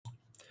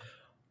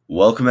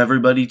Welcome,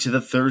 everybody, to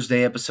the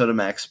Thursday episode of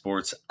Max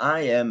Sports.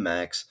 I am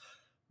Max.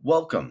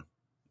 Welcome,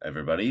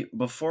 everybody.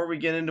 Before we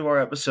get into our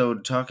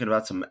episode talking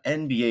about some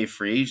NBA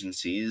free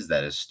agencies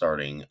that is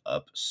starting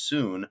up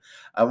soon,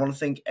 I want to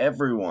thank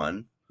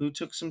everyone who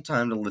took some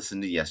time to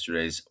listen to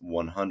yesterday's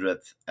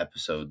 100th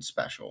episode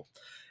special.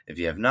 If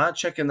you have not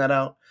checked that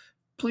out,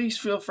 please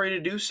feel free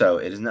to do so.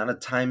 It is not a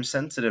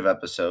time-sensitive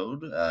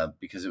episode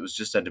because it was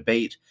just a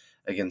debate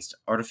against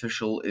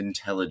artificial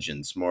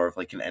intelligence, more of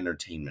like an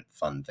entertainment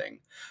fun thing.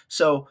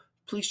 So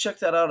please check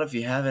that out if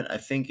you haven't. I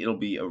think it'll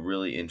be a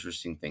really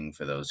interesting thing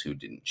for those who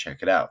didn't check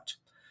it out.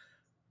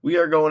 We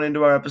are going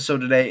into our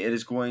episode today. It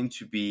is going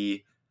to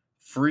be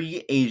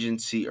free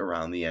agency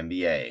around the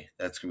NBA.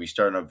 That's going to be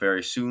starting up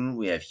very soon.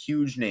 We have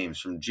huge names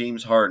from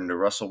James Harden to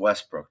Russell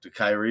Westbrook to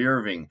Kyrie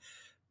Irving.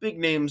 Big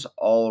names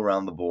all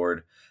around the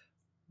board.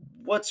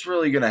 What's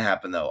really going to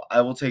happen, though? I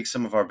will take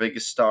some of our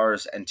biggest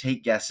stars and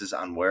take guesses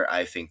on where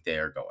I think they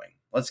are going.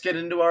 Let's get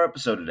into our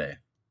episode today.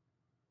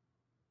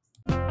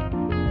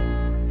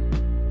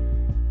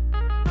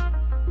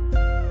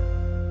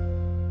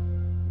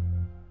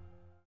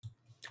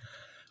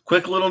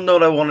 Quick little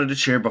note I wanted to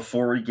share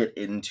before we get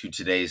into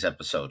today's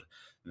episode.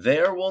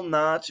 There will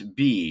not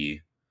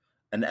be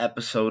an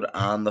episode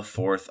on the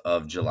 4th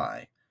of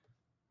July.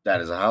 That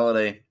is a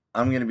holiday.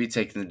 I'm going to be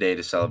taking the day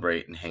to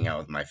celebrate and hang out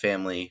with my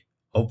family.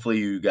 Hopefully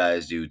you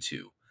guys do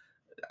too.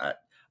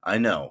 I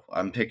know.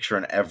 I'm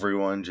picturing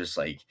everyone just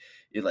like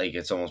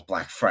it's almost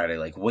Black Friday,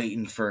 like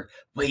waiting for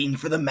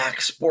the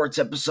Max Sports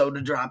episode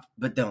to drop.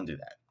 But don't do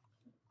that.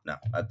 No,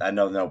 I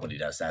know nobody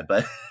does that.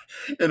 But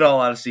in all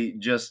honesty,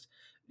 just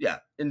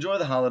enjoy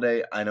the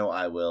holiday. I know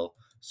I will.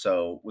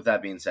 So with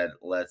that being said,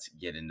 let's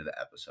get into the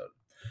episode.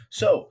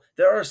 So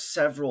there are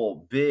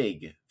several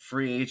big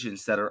free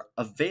agents that are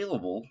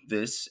available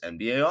this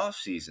NBA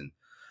offseason.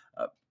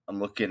 I'm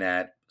looking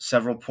at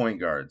several point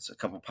guards, a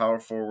couple power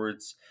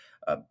forwards,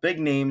 big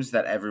names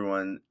that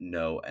everyone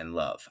know and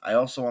love. I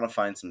also want to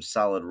find some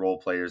solid role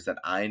players that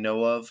I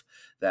know of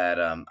that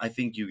I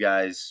think you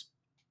guys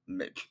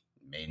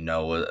may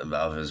know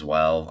of as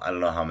well. I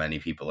don't know how many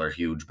people are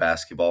huge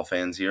basketball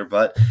fans here,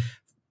 but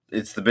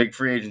it's the big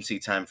free agency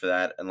time for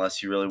that,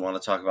 unless you really want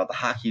to talk about the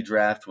hockey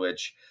draft,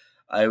 which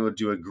I would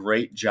do a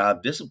great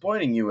job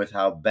disappointing you with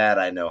how bad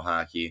I know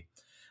hockey.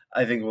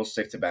 I think we'll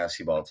stick to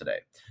basketball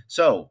today.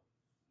 So,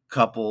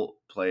 couple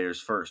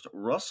players first.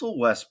 Russell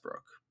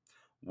Westbrook.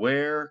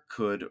 Where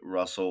could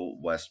Russell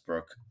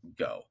Westbrook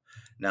go?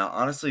 Now,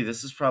 honestly,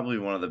 this is probably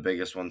one of the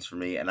biggest ones for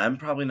me, and I'm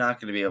probably not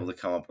going to be able to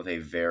come up with a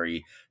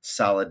very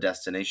solid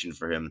destination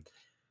for him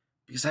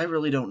because I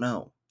really don't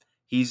know.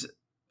 He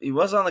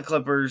was on the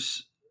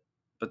Clippers,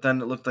 but then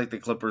it looked like the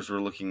Clippers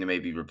were looking to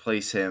maybe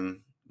replace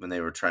him when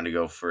they were trying to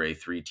go for a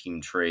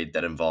 3-team trade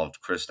that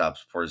involved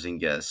Kristaps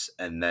Porzingis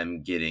and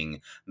them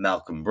getting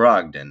Malcolm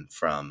Brogdon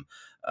from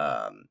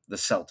the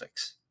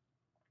Celtics.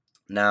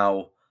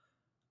 Now,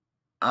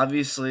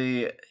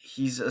 obviously,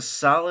 he's a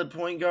solid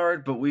point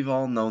guard, but we've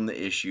all known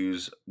the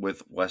issues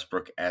with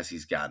Westbrook as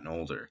he's gotten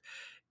older.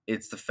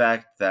 It's the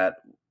fact that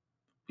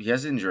he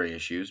has injury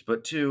issues,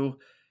 but two,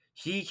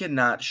 he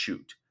cannot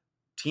shoot.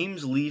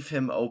 Teams leave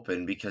him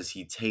open because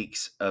he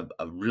takes a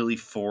really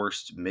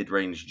forced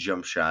mid-range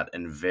jump shot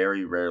and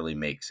very rarely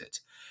makes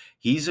it.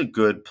 He's a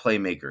good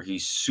playmaker.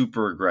 He's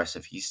super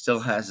aggressive. He still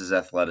has his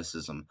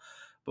athleticism.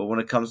 But when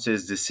it comes to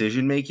his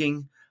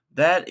decision-making,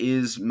 that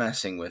is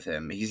messing with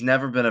him. He's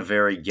never been a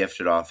very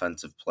gifted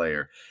offensive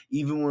player.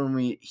 Even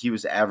when he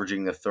was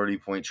averaging the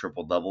 30-point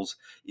triple-doubles,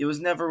 it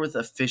was never with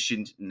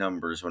efficient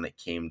numbers when it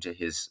came to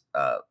his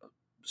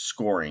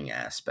scoring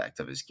aspect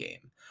of his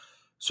game.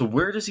 So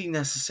where does he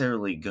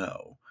necessarily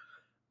go?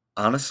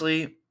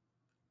 Honestly,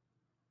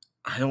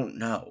 I don't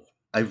know.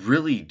 I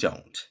really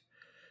don't.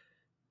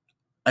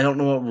 I don't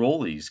know what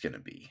role he's going to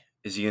be.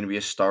 Is he going to be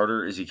a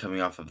starter? Is he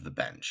coming off of the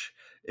bench?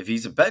 If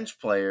he's a bench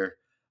player,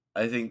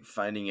 I think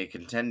finding a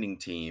contending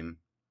team,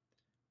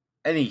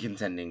 any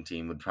contending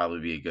team would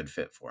probably be a good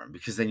fit for him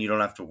because then you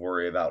don't have to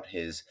worry about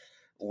his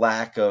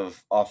lack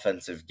of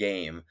offensive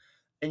game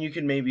and you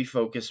can maybe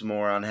focus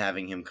more on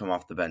having him come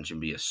off the bench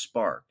and be a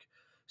spark.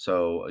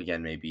 So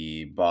again,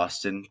 maybe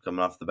Boston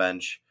coming off the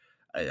bench.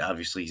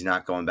 Obviously, he's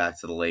not going back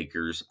to the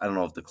Lakers. I don't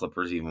know if the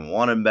Clippers even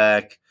want him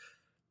back.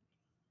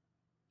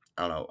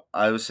 I don't know.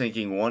 I was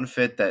thinking one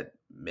fit that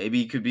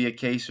maybe could be a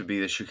case would be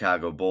the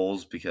Chicago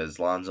Bulls because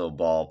Lonzo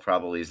Ball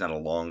probably is not a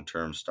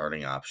long-term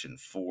starting option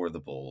for the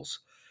Bulls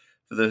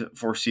for the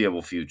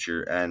foreseeable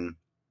future, and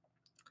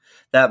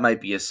that might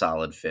be a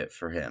solid fit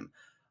for him.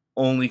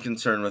 Only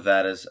concern with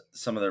that is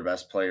some of their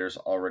best players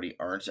already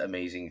aren't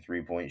amazing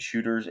three-point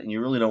shooters, and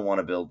you really don't want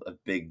to build a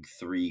big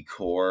three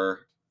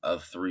core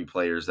of three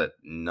players that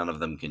none of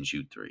them can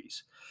shoot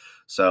threes.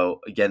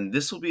 So, again,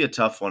 this will be a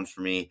tough one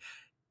for me.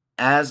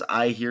 As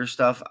I hear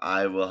stuff,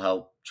 I will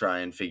help try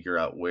and figure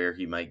out where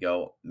he might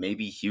go.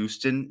 Maybe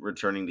Houston,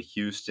 returning to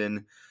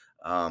Houston.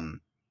 Could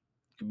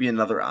be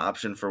another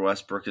option for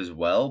Westbrook as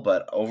well,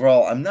 but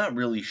overall, I'm not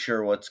really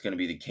sure what's going to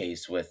be the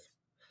case with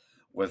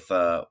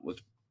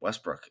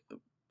Westbrook.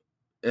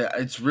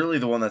 It's really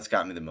the one that's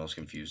got me the most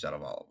confused out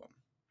of all of them.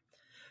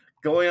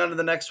 Going on to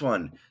the next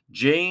one,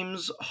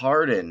 James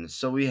Harden.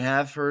 So we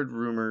have heard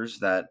rumors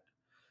that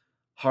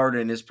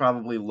Harden is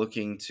probably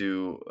looking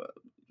to,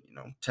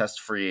 test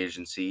free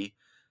agency.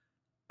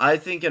 I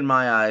think in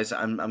my eyes,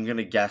 I'm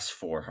gonna guess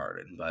for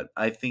Harden, but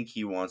I think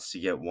he wants to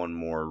get one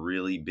more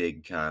really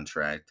big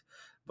contract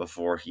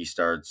before he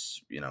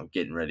starts,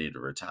 getting ready to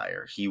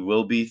retire. He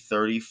will be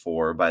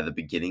 34 by the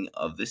beginning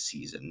of the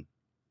season.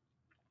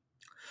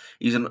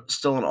 He's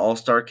still an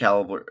all-star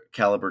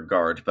caliber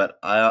guard, but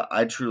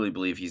I truly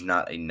believe he's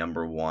not a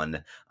number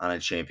one on a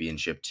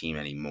championship team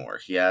anymore.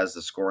 He has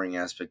the scoring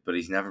aspect, but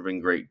he's never been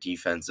great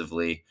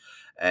defensively,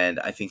 and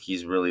I think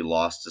he's really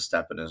lost a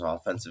step in his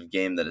offensive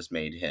game that has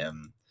made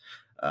him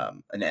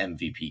an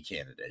MVP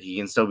candidate. He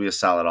can still be a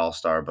solid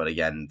all-star, but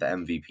again, the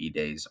MVP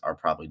days are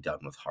probably done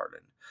with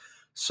Harden.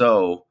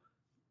 So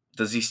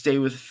does he stay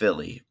with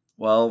Philly?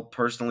 Well,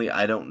 personally,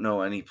 I don't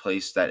know any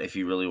place that, if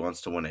he really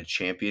wants to win a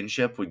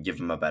championship, would give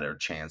him a better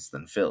chance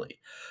than Philly.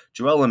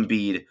 Joel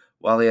Embiid,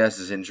 while he has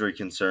his injury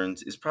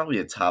concerns, is probably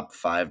a top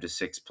 5 to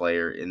 6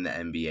 player in the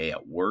NBA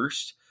at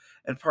worst,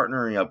 and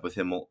partnering up with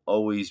him will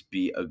always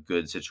be a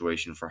good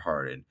situation for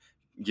Harden,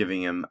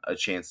 giving him a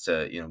chance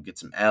to, get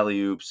some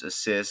alley oops,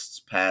 assists,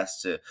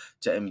 pass to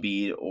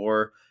Embiid,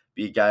 or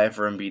be a guy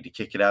for Embiid to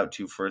kick it out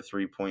to for a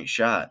 3-point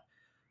shot.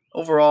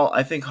 Overall,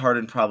 I think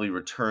Harden probably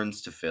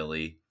returns to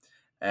Philly,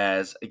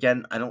 as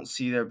again, I don't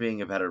see there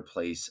being a better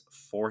place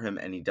for him,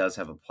 and he does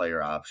have a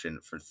player option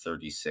for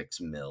 36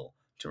 mil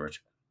to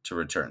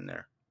return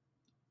there.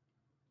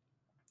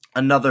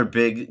 Another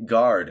big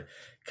guard,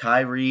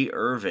 Kyrie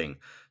Irving.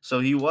 So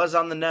he was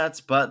on the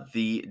Nets, but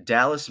the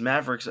Dallas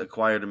Mavericks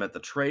acquired him at the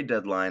trade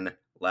deadline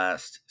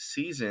last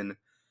season.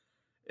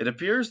 It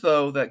appears,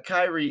 though, that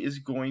Kyrie is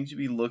going to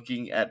be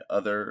looking at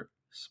other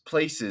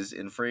places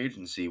in free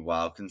agency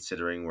while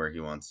considering where he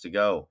wants to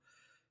go.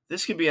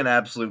 This could be an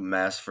absolute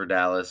mess for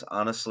Dallas.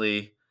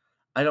 Honestly,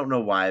 I don't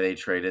know why they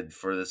traded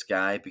for this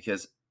guy,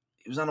 because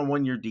he was on a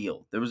 1-year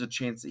deal. There was a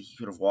chance that he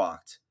could have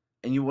walked,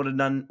 and you would have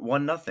done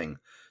 1-0.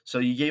 So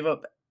you gave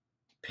up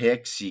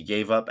picks, you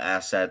gave up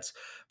assets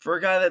for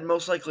a guy that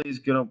most likely is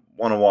going to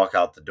want to walk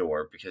out the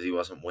door because he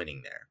wasn't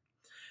winning there.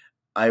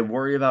 I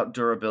worry about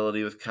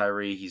durability with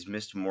Kyrie. He's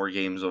missed more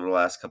games over the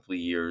last couple of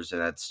years,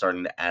 and that's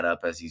starting to add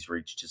up as he's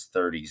reached his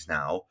 30s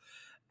now.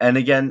 And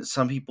again,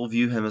 some people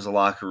view him as a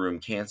locker room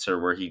cancer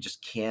where he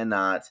just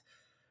cannot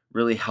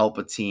really help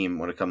a team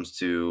when it comes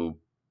to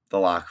the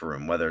locker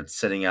room, whether it's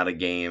sitting out of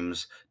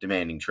games,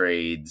 demanding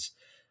trades.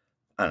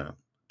 I don't know.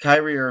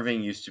 Kyrie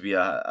Irving used to be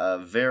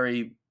a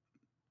very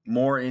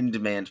more in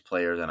demand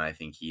player than I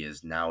think he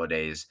is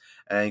nowadays.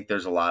 And I think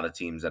there's a lot of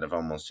teams that have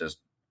almost just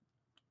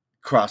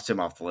crossed him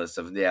off the list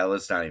of, yeah,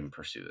 let's not even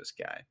pursue this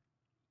guy.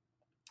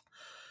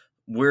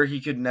 Where he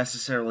could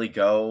necessarily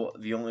go,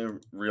 the only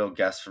real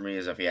guess for me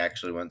is if he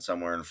actually went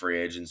somewhere in free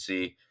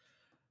agency.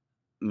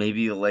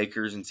 Maybe the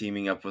Lakers and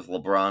teaming up with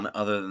LeBron.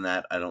 Other than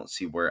that, I don't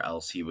see where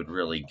else he would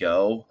really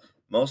go.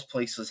 Most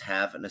places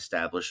have an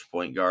established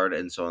point guard,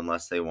 and so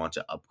unless they want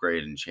to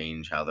upgrade and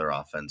change how their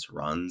offense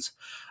runs,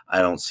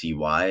 I don't see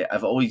why.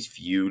 I've always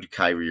viewed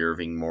Kyrie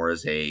Irving more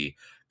as a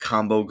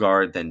combo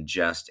guard than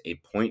just a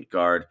point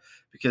guard,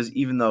 because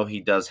even though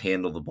he does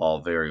handle the ball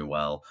very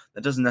well,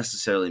 that doesn't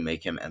necessarily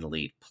make him an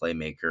elite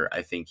playmaker.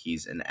 I think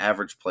he's an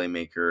average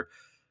playmaker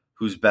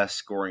whose best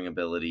scoring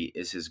ability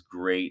is his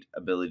great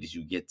ability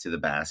to get to the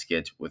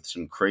basket with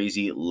some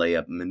crazy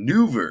layup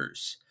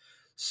maneuvers.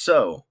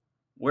 So,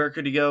 where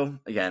could he go?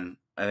 Again,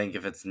 I think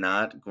if it's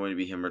not going to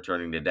be him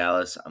returning to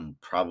Dallas, I'm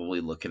probably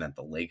looking at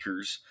the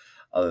Lakers.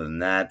 Other than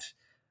that,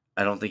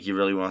 I don't think he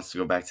really wants to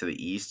go back to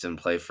the East and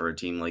play for a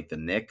team like the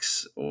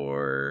Knicks,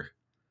 or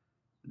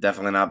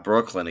definitely not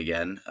Brooklyn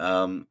again.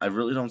 I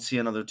really don't see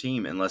another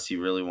team unless he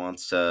really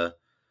wants to,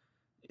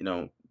 you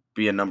know,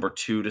 be a number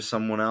two to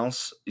someone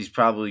else. He's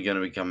probably going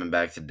to be coming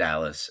back to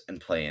Dallas and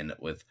playing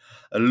with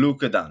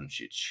Luka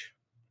Doncic.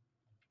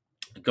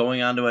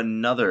 Going on to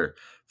another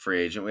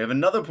free agent, we have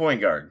another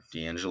point guard,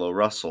 D'Angelo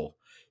Russell.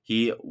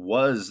 He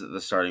was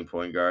the starting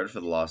point guard for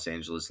the Los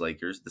Angeles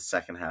Lakers the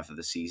second half of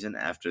the season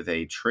after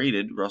they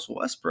traded Russell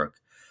Westbrook.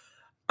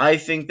 I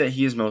think that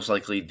he is most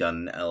likely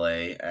done in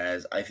LA,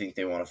 as I think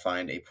they want to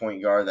find a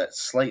point guard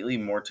that's slightly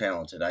more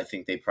talented. I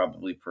think they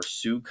probably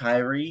pursue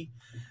Kyrie,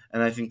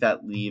 and I think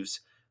that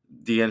leaves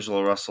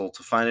D'Angelo Russell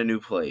to find a new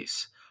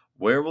place.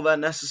 Where will that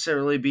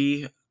necessarily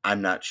be?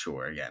 I'm not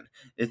sure. Again,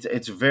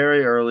 it's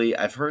very early.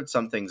 I've heard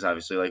some things,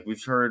 obviously, like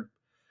we've heard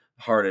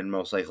Harden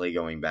most likely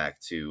going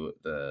back to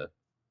the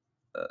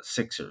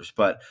Sixers,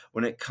 but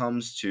when it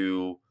comes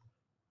to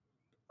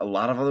a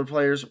lot of other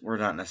players, we're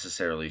not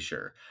necessarily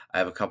sure. I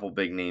have a couple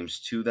big names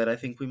too that I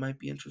think we might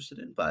be interested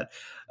in, but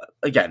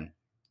again,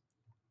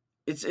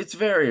 it's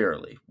very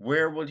early.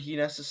 Where would he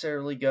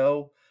necessarily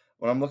go?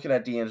 When I'm looking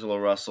at D'Angelo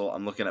Russell,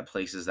 I'm looking at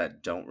places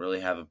that don't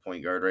really have a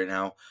point guard right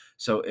now.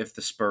 So if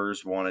the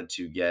Spurs wanted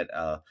to get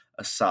a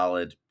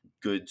solid,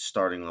 good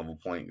starting level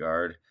point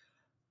guard,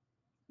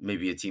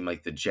 maybe a team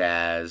like the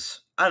Jazz.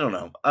 I don't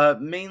know.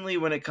 Mainly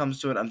when it comes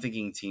to it, I'm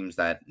thinking teams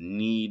that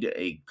need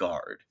a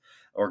guard.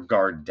 or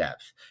guard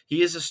depth.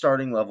 He is a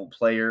starting level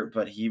player,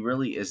 but he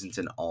really isn't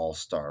an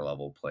all-star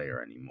level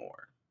player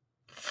anymore.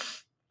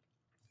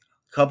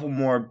 Couple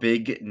more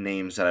big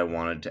names that I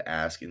wanted to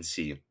ask and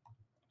see.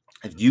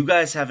 If you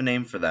guys have a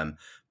name for them,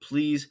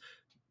 please,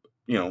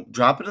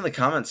 drop it in the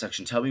comment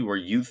section. Tell me where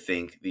you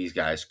think these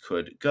guys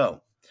could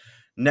go.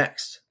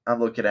 Next, I'm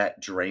looking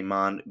at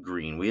Draymond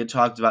Green. We had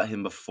talked about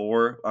him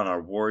before on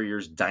our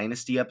Warriors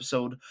Dynasty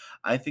episode.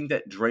 I think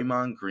that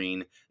Draymond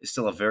Green is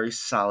still a very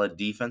solid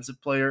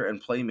defensive player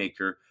and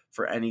playmaker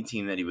for any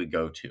team that he would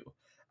go to.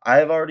 I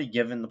have already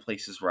given the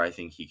places where I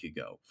think he could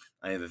go.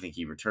 I either think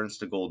he returns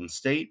to Golden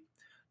State,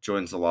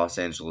 joins the Los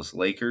Angeles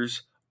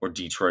Lakers, or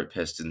Detroit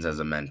Pistons as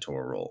a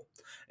mentor role.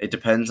 It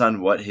depends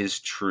on what his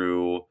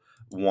true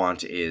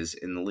want is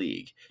in the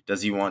league.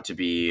 Does he want to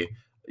be,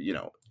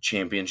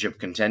 championship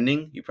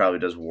contending? He probably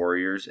does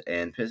Warriors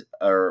and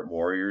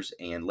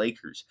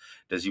Lakers.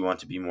 Does he want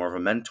to be more of a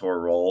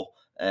mentor role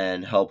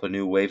and help a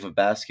new wave of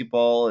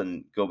basketball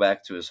and go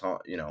back to his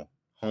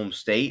home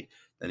state?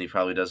 Then he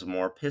probably does a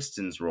more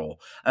Pistons role.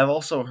 I've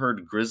also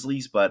heard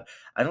Grizzlies, but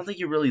I don't think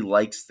he really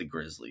likes the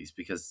Grizzlies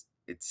because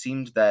it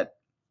seemed that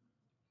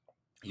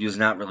he was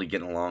not really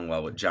getting along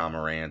well with Ja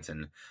Morant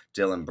and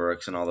Dylan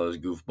Brooks and all those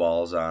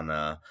goofballs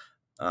on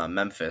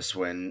Memphis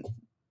when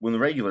the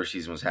regular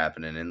season was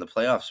happening and the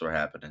playoffs were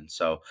happening.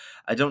 So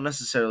I don't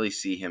necessarily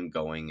see him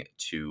going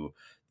to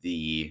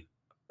the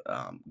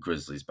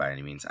Grizzlies by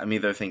any means. I'm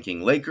either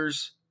thinking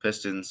Lakers,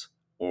 Pistons,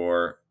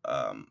 or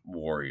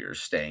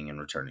Warriors staying and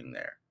returning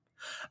there.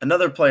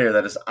 Another player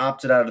that has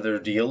opted out of their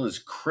deal is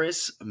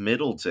Chris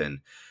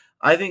Middleton.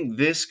 I think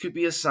this could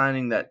be a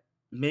signing that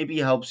maybe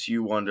helps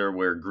you wonder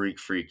where Greek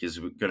Freak is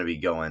going to be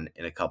going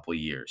in a couple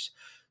years.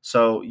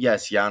 So,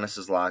 yes, Giannis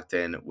is locked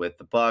in with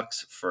the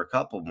Bucks for a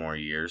couple more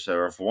years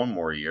or for one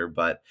more year,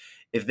 but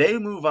if they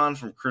move on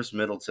from Chris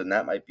Middleton,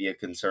 that might be a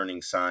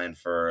concerning sign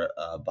for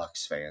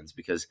Bucks fans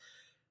because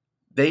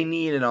they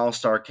need an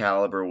all-star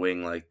caliber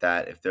wing like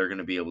that if they're going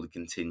to be able to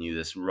continue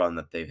this run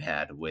that they've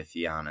had with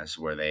Giannis,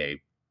 where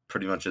they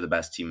pretty much are the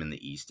best team in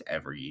the East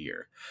every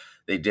year.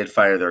 They did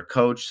fire their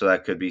coach, so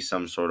that could be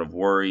some sort of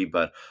worry,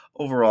 but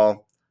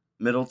overall,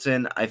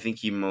 Middleton, I think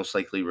he most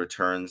likely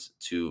returns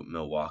to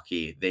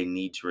Milwaukee. They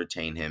need to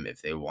retain him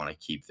if they want to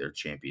keep their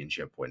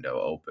championship window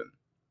open.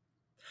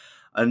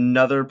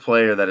 Another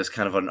player that is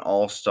kind of an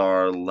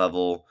all-star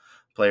level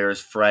player is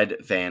Fred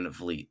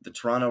VanVleet, the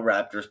Toronto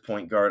Raptors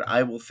point guard.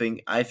 I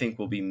think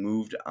will be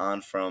moved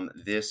on from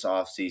this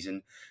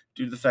offseason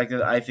due to the fact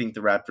that I think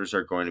the Raptors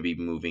are going to be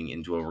moving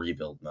into a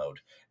rebuild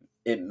mode.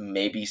 It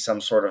may be some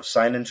sort of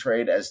sign and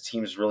trade, as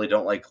teams really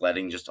don't like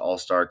letting just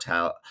all-star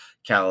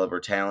caliber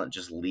talent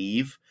just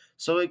leave.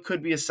 So it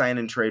could be a sign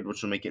and trade,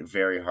 which will make it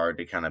very hard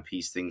to kind of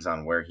piece things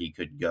on where he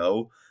could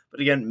go. But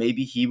again,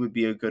 maybe he would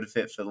be a good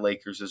fit for the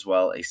Lakers as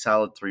well. A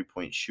solid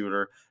three-point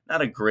shooter,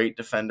 not a great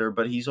defender,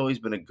 but he's always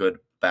been a good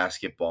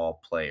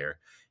basketball player.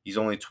 He's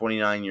only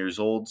 29 years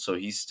old, so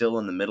he's still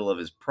in the middle of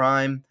his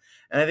prime.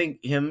 And I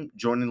think him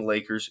joining the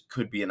Lakers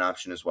could be an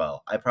option as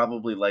well. I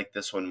probably like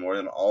this one more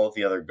than all of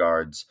the other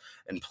guards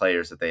and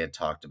players that they had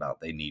talked about.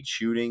 They need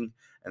shooting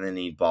and they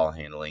need ball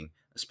handling,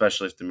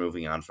 especially if they're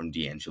moving on from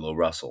D'Angelo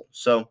Russell.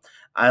 So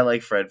I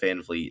like Fred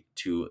VanVleet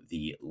to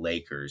the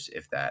Lakers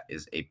if that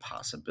is a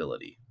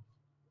possibility.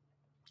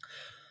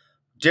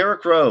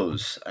 Derrick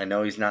Rose, I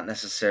know he's not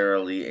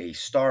necessarily a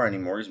star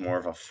anymore. He's more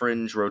of a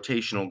fringe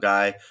rotational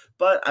guy,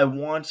 but I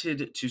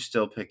wanted to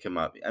still pick him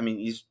up. I mean,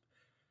 he's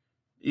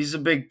a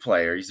big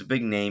player. He's a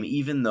big name,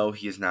 even though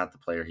he is not the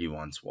player he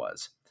once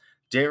was.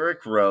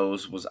 Derrick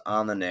Rose was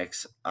on the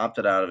Knicks,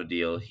 opted out of a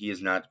deal. He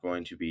is not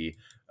going to be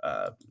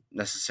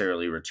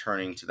necessarily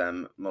returning to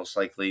them, most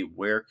likely.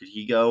 Where could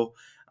he go?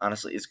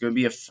 Honestly, it's going to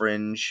be a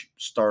fringe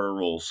starter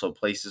role, so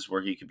places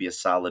where he could be a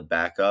solid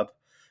backup.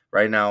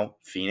 Right now,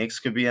 Phoenix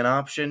could be an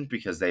option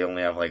because they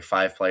only have like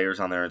 5 players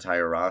on their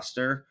entire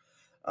roster.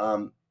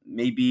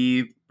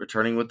 Maybe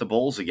returning with the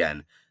Bulls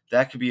again.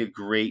 That could be a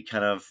great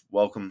kind of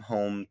welcome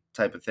home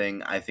type of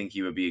thing. I think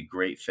he would be a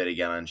great fit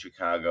again on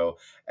Chicago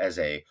as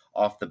a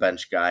off the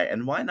bench guy.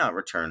 And why not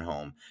return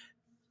home?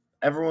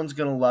 Everyone's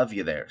going to love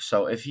you there.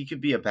 So if he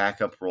could be a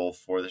backup role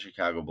for the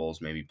Chicago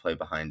Bulls, maybe play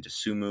behind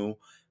Dosunmu,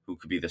 who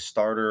could be the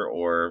starter,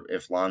 or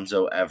if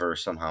Lonzo ever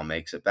somehow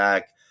makes it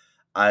back,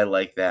 I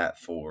like that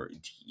for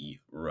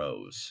D.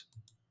 Rose.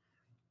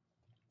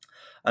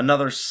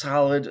 Another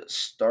solid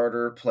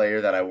starter player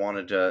that I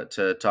wanted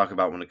to talk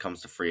about when it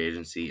comes to free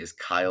agency is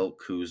Kyle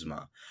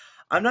Kuzma.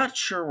 I'm not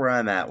sure where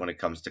I'm at when it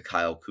comes to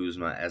Kyle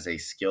Kuzma as a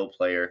skill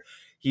player.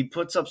 He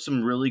puts up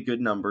some really good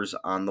numbers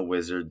on the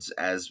Wizards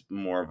as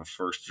more of a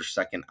first or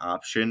second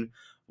option,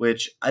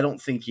 which I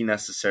don't think he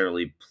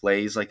necessarily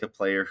plays like a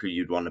player who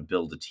you'd want to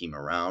build a team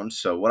around.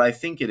 So what I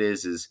think it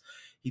is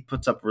he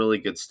puts up really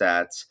good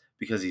stats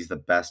because he's the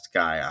best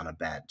guy on a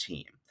bad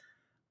team.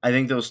 I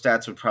think those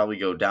stats would probably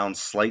go down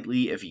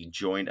slightly if he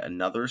joined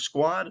another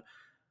squad,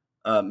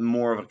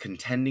 more of a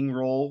contending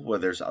role where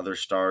there's other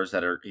stars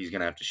that he's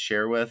going to have to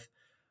share with.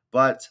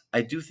 But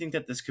I do think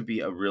that this could be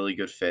a really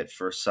good fit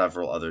for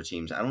several other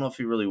teams. I don't know if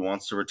he really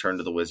wants to return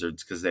to the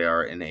Wizards because they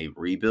are in a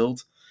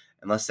rebuild.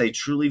 Unless they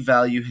truly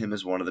value him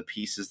as one of the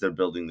pieces they're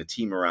building the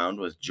team around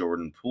with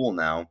Jordan Poole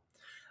now,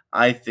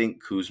 I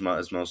think Kuzma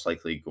is most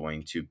likely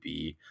going to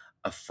be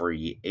a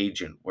free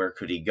agent. Where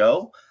could he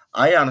go?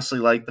 I honestly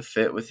like the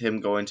fit with him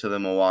going to the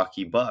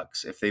Milwaukee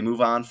Bucks. If they move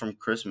on from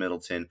Chris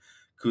Middleton,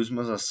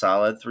 Kuzma's a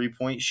solid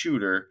 3-point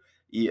shooter.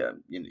 He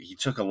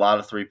took a lot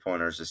of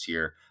 3-pointers this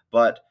year,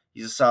 but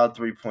he's a solid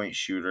 3-point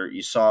shooter.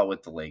 You saw it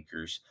with the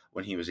Lakers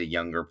when he was a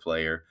younger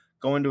player.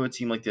 Going to a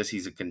team like this,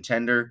 he's a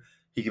contender.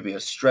 He could be a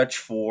stretch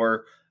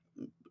four.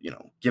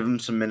 Give him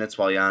some minutes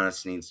while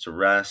Giannis needs to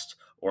rest,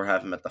 or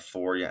have him at the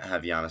 4,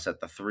 have Giannis at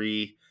the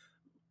 3.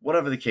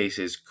 Whatever the case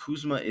is,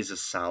 Kuzma is a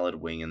solid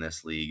wing in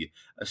this league,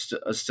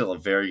 still a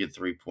very good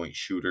 3-point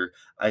shooter.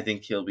 I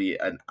think he'll be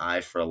an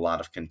eye for a lot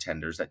of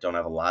contenders that don't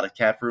have a lot of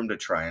cap room to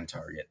try and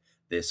target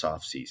this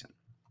offseason.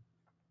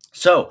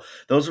 So,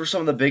 those were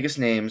some of the biggest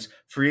names.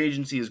 Free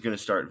agency is going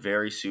to start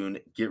very soon.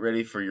 Get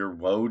ready for your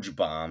Woj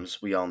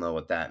bombs. We all know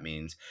what that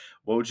means.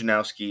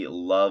 Wojnarowski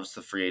loves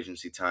the free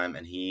agency time,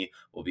 and he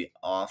will be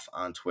off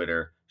on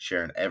Twitter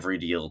sharing every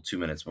deal 2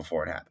 minutes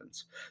before it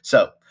happens.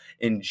 So,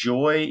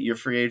 enjoy your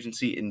free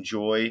agency.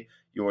 Enjoy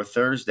your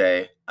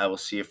Thursday. I will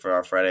see you for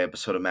our Friday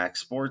episode of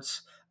Max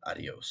Sports.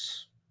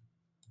 Adios.